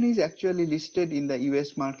company is actually listed in the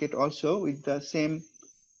US market also with the same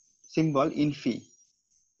symbol INFI.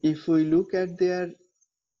 If we look at their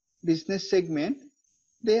business segment,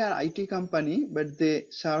 they are IT company, but they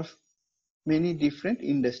serve many different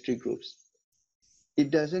industry groups. It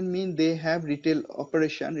doesn't mean they have retail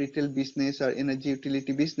operation, retail business or energy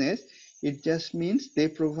utility business. It just means they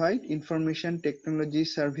provide information technology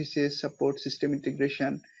services, support, system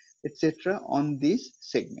integration, etc. on these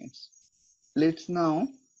segments. Let's now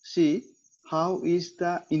see how is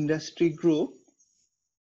the industry group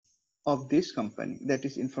of this company, that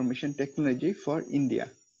is information technology for India.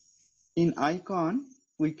 In icon,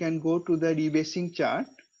 we can go to the rebasing chart.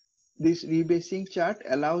 This rebasing chart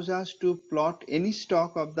allows us to plot any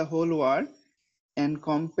stock of the whole world and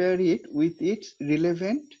compare it with its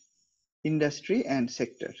relevant industry and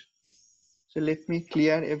sector. So let me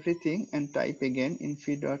clear everything and type again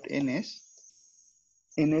infi.ns.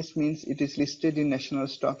 NS means it is listed in National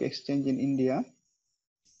Stock Exchange in India.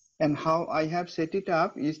 And how I have set it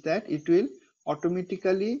up is that it will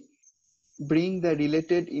automatically bring the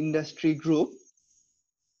related industry group,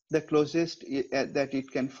 the closest that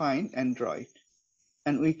it can find, and draw it.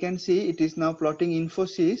 And we can see it is now plotting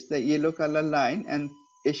Infosys, the yellow color line, and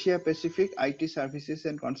Asia Pacific IT Services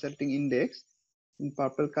and Consulting Index in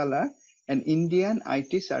purple color, and Indian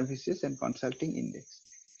IT Services and Consulting Index.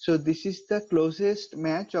 So this is the closest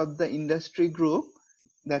match of the industry group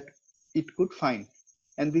that it could find.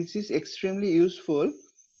 And this is extremely useful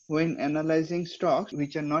when analyzing stocks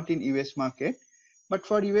which are not in US market, but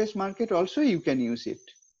for US market also you can use it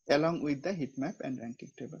along with the heat map and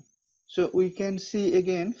ranking table. So we can see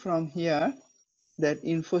again from here that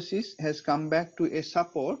Infosys has come back to a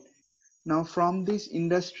support. Now from this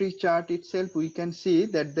industry chart itself, we can see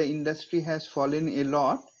that the industry has fallen a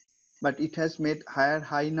lot, but it has made higher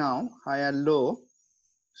high now, higher low.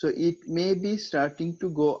 So it may be starting to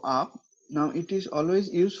go up. Now it is always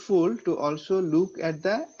useful to also look at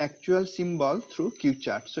the actual symbol through Q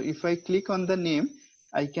chart. So if I click on the name,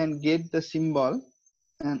 I can get the symbol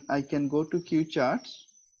and I can go to Q charts,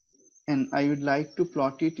 and I would like to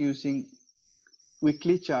plot it using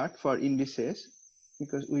weekly chart for indices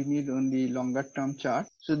because we need only longer term chart.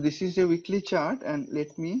 So this is a weekly chart, and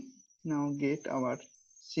let me now get our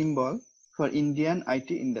symbol for Indian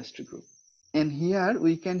IT industry group. And here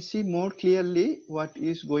we can see more clearly what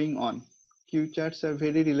is going on. Q charts are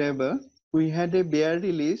very reliable. We had a bear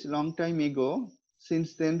release long time ago.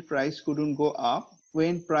 Since then price couldn't go up.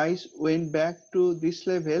 When price went back to this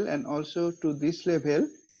level and also to this level,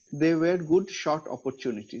 they were good short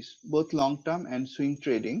opportunities, both long-term and swing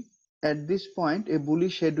trading. At this point, a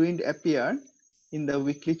bullish headwind appeared in the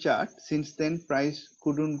weekly chart. Since then, price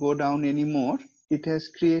couldn't go down anymore. It has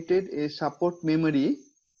created a support memory,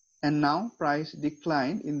 and now price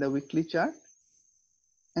declined in the weekly chart.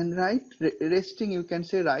 And resting, you can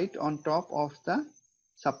say right on top of the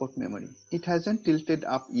support memory. It hasn't tilted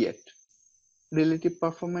up yet. Relative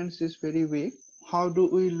performance is very weak. How do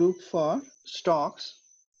we look for stocks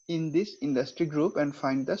in this industry group and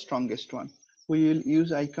find the strongest one? We will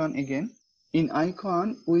use icon again. In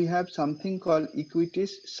icon, we have something called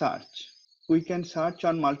equities search. We can search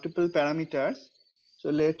on multiple parameters.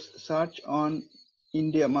 So let's search on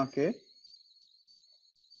India market.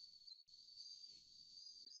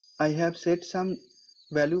 I have set some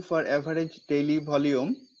value for average daily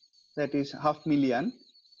volume, that is 500,000,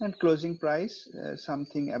 and closing price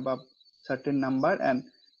something above certain number. And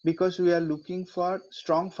because we are looking for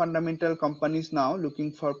strong fundamental companies now,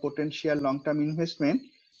 looking for potential long-term investment,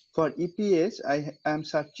 for EPS, I am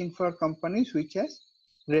searching for companies which has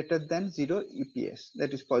greater than 0 EPS,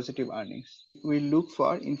 that is positive earnings. We look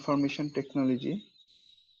for information technology.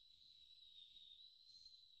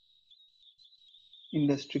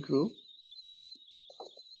 industry group,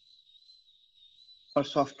 or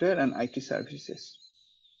software and IT services.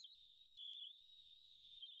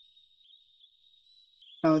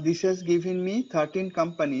 Now this has given me 13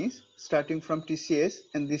 companies starting from TCS,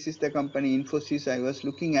 and this is the company Infosys I was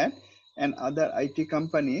looking at, and other IT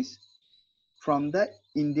companies from the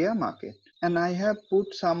India market. And I have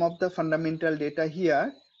put some of the fundamental data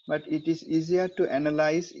here, but it is easier to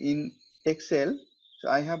analyze in Excel. So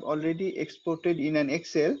I have already exported in an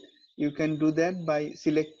Excel. You can do that by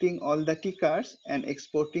selecting all the tickers and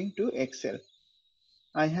exporting to Excel.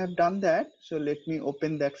 I have done that, so let me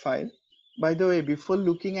open that file. By the way, before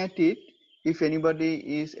looking at it, if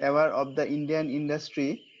anybody is aware of the Indian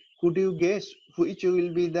industry, could you guess which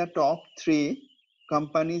will be the top 3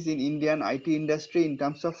 companies in Indian IT industry in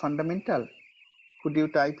terms of fundamental? Could you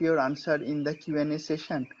type your answer in the Q&A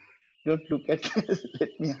session? Don't look at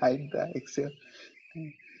let me hide the Excel.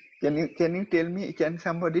 Can you tell me, can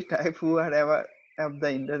somebody type who are aware of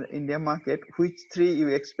the India market, which 3 you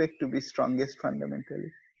expect to be strongest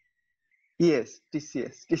fundamentally? Yes,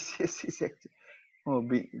 TCS. TCS is actually. Oh,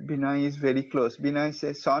 Binoy is very close. Binoy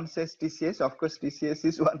says, Sean says TCS. Of course, TCS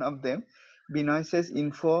is one of them. Binoy says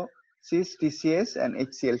Infosys, TCS, and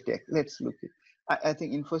HCL Tech. Let's look at it. I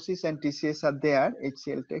think Infosys and TCS are there.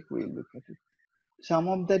 HCL Tech, we'll look at it. Some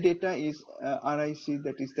of the data is RIC,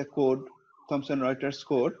 that is the code, Thomson Reuters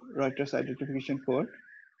code, Reuters identification code.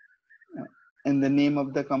 And the name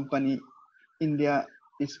of the company, India,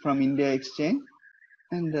 is from India Exchange,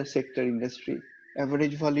 and the sector industry.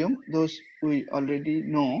 Average volume, those we already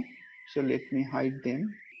know, so let me hide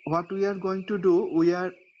them. What we are going to do, we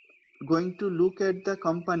are going to look at the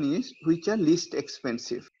companies which are least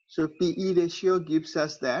expensive. So PE ratio gives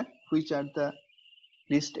us that, which are the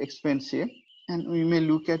least expensive, and we may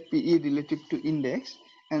look at PE relative to index,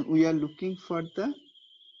 and we are looking for the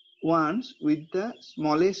ones with the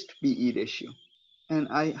smallest PE ratio. And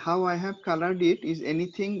how I have colored it is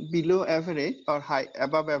anything below average or high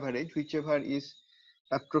above average, whichever is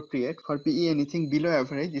appropriate. For PE, anything below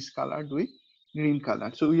average is colored with green color.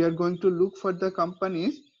 So we are going to look for the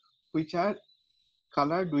companies which are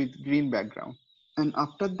colored with green background. And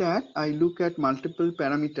after that, I look at multiple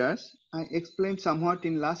parameters. I explained somewhat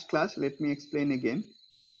in last class. Let me explain again.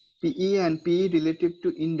 PE and PE relative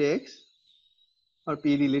to index or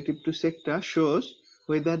PE relative to sector shows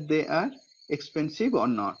whether they are expensive or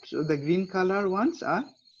not. So the green color ones are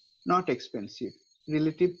not expensive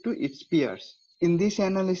relative to its peers. In this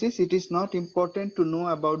analysis, it is not important to know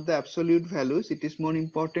about the absolute values. It is more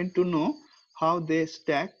important to know how they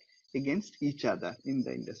stack against each other in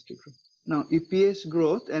the industry group. Now, EPS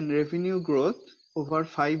growth and revenue growth over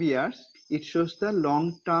 5 years, it shows the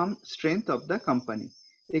long-term strength of the company.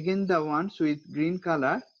 Again, the ones with green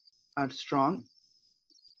color are strong.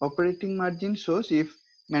 Operating margin shows if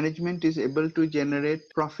management is able to generate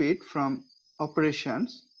profit from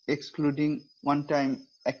operations, excluding one-time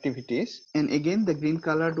activities. And again, the green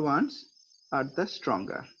colored ones are the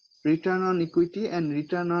stronger. Return on equity and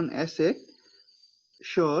return on asset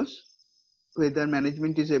shows whether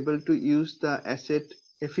management is able to use the asset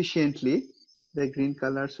efficiently. The green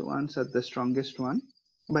colors ones are the strongest one.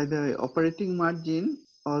 By the way, operating margin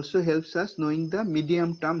also helps us knowing the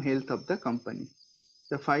medium-term health of the company.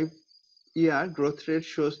 The 5-year growth rate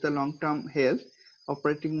shows the long-term health.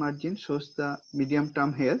 Operating margin shows the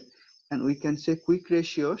medium-term health, and we can say quick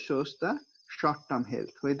ratio shows the short-term health,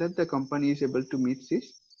 whether the company is able to meet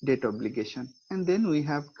this debt obligation. And then we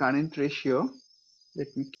have current ratio. Let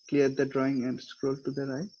me clear the drawing and scroll to the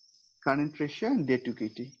right. Current ratio and debt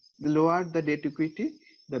equity. The lower the debt equity,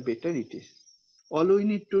 the better it is. All we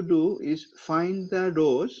need to do is find the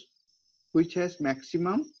rows which has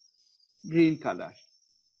maximum green color.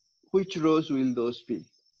 Which rows will those be?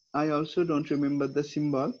 I also don't remember the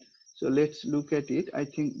symbol, so let's look at it. I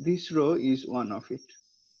think this row is one of it,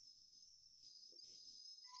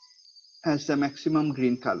 has the maximum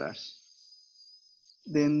green colors.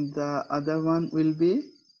 Then the other one will be,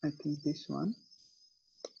 I think this one.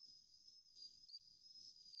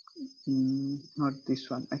 Not this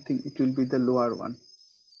one. I think it will be the lower one.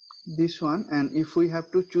 This one. And if we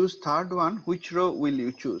have to choose third one, which row will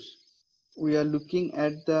you choose? We are looking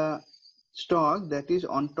at the stock that is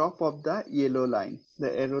on top of the yellow line,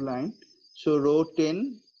 the arrow line. So row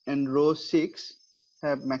 10 and row 6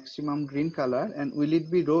 have maximum green color. And will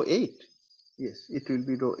it be row 8? Yes, it will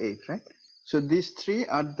be row 8, right? So these 3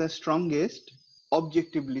 are the strongest,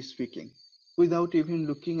 objectively speaking, without even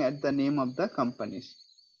looking at the name of the companies.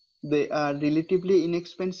 They are relatively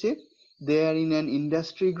inexpensive. They are in an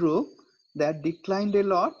industry group that declined a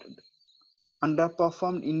lot,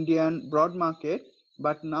 underperformed Indian broad market,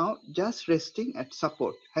 but now just resting at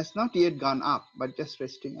support. Has not yet gone up, but just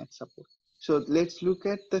resting at support. So let's look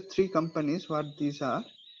at the three companies, what these are.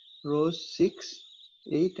 Rows 6,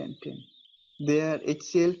 8 and 10. They are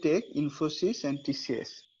HCL Tech, Infosys and TCS.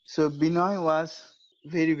 So Binoy was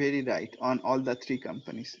very, very right on all the three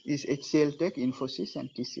companies. Is HCL Tech, Infosys and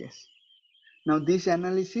TCS. Now this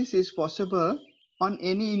analysis is possible on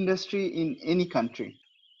any industry in any country.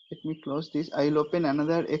 Let me close this. I'll open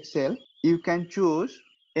another Excel. You can choose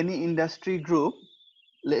any industry group.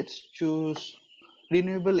 Let's choose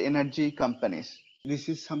renewable energy companies. This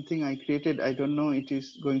is something I created. I don't know it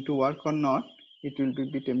is going to work or not. It will be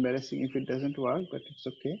a bit embarrassing if it doesn't work, but it's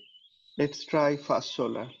okay. Let's try First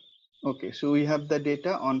Solar. Okay, so we have the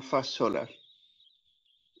data on First Solar.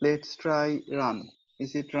 Let's try run.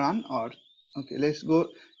 Is it run or okay? Let's go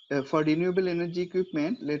for renewable energy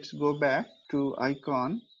equipment. Let's go back to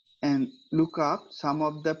icon and look up some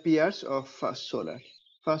of the peers of First Solar.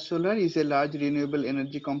 First Solar is a large renewable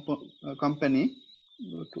energy company.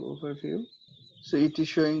 Go to overview. So it is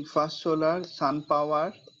showing First Solar, Sun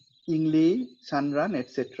Power, Ingli, Sunrun,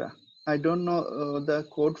 etc. I don't know the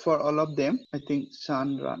code for all of them. I think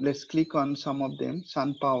Sunrun. Let's click on some of them.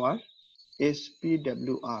 Sun Power,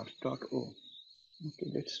 spwr.o.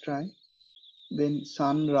 Okay, let's try. Then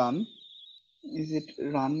Sunrun. Is it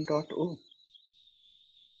run.o?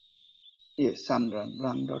 Yes, Sunrun,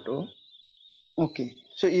 run.o. Okay,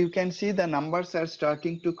 so you can see the numbers are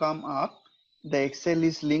starting to come up. The Excel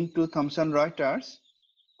is linked to Thomson Reuters.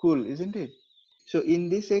 Cool, isn't it? So in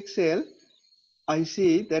this Excel, I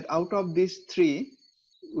see that out of these three,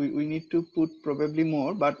 we need to put probably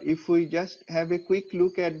more, but if we just have a quick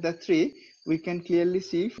look at the three, we can clearly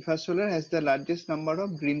see First Solar has the largest number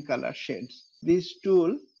of green color shades. This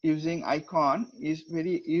tool using icon is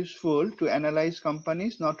very useful to analyze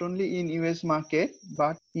companies not only in US market,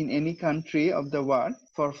 but in any country of the world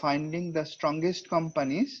for finding the strongest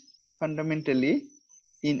companies fundamentally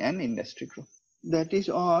in an industry group. That is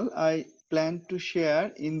all I plan to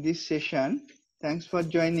share in this session. Thanks for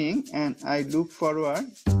joining and I look forward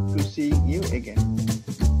to seeing you again.